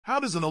How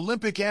does an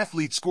Olympic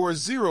athlete score a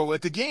zero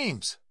at the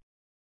Games?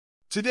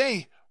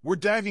 Today, we're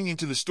diving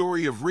into the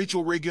story of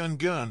Rachael Raygun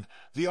Gunn,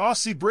 the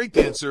Aussie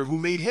breakdancer who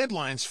made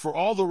headlines for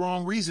all the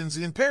wrong reasons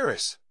in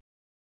Paris.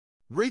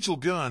 Rachael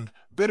Gunn,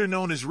 better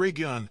known as Ray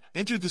Gunn,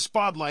 entered the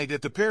spotlight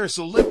at the Paris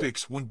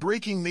Olympics when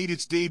breaking made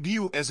its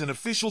debut as an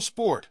official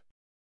sport.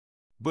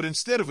 But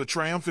instead of a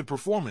triumphant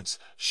performance,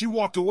 she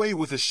walked away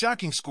with a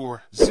shocking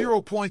score,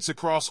 0 points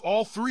across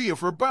all three of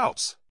her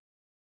bouts.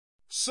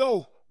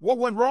 So, what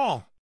went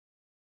wrong?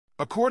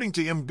 According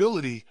to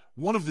Ability,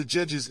 one of the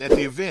judges at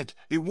the event,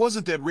 it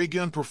wasn't that Ray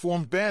Gunn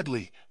performed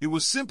badly, it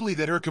was simply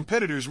that her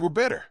competitors were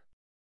better.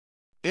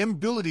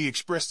 Ability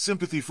expressed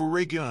sympathy for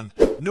Ray Gunn,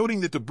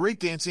 noting that the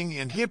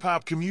breakdancing and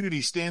hip-hop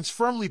community stands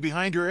firmly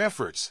behind her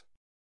efforts.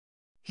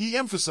 He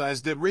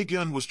emphasized that Ray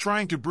Gunn was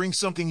trying to bring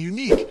something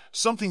unique,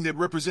 something that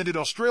represented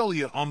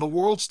Australia on the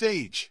world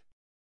stage.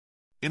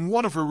 In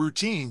one of her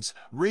routines,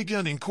 Ray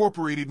Gunn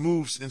incorporated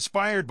moves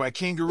inspired by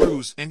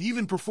kangaroos and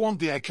even performed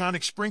the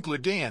iconic sprinkler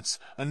dance,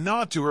 a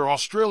nod to her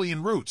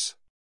Australian roots.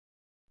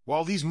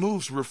 While these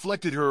moves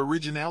reflected her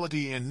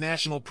originality and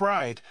national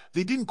pride,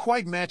 they didn't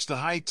quite match the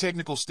high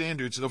technical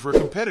standards of her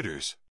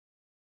competitors.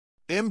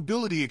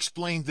 Ability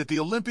explained that the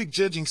Olympic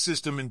judging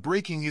system in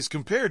breaking is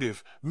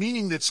comparative,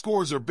 meaning that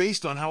scores are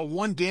based on how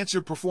one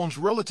dancer performs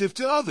relative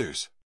to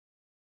others.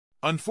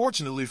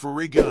 Unfortunately for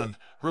Ray Gunn,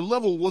 her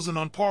level wasn't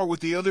on par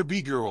with the other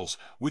B-girls,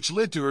 which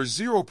led to her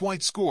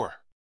 0-point score.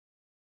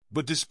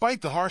 But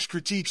despite the harsh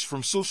critiques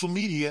from social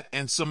media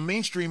and some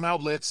mainstream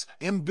outlets,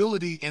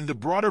 Ability and the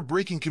broader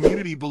breaking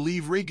community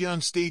believe Ray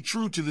Gunn stayed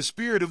true to the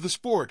spirit of the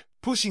sport,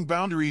 pushing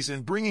boundaries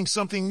and bringing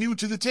something new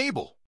to the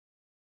table.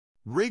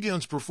 Ray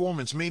Gunn's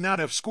performance may not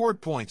have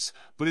scored points,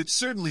 but it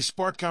certainly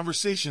sparked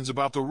conversations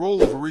about the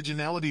role of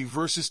originality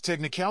versus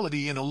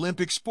technicality in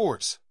Olympic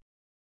sports.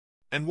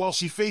 And while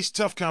she faced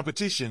tough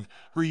competition,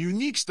 her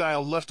unique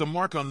style left a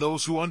mark on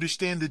those who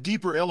understand the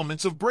deeper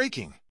elements of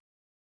breaking.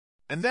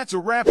 And that's a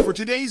wrap for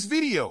today's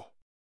video.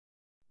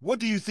 What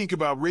do you think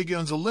about Ray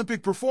Gunn's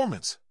Olympic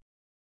performance?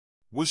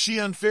 Was she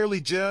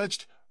unfairly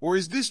judged, or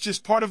is this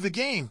just part of the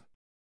game?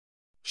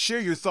 Share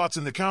your thoughts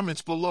in the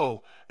comments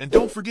below, and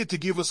don't forget to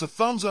give us a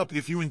thumbs up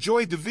if you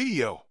enjoyed the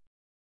video.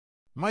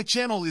 My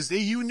channel is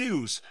AU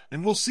News,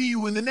 and we'll see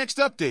you in the next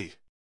update.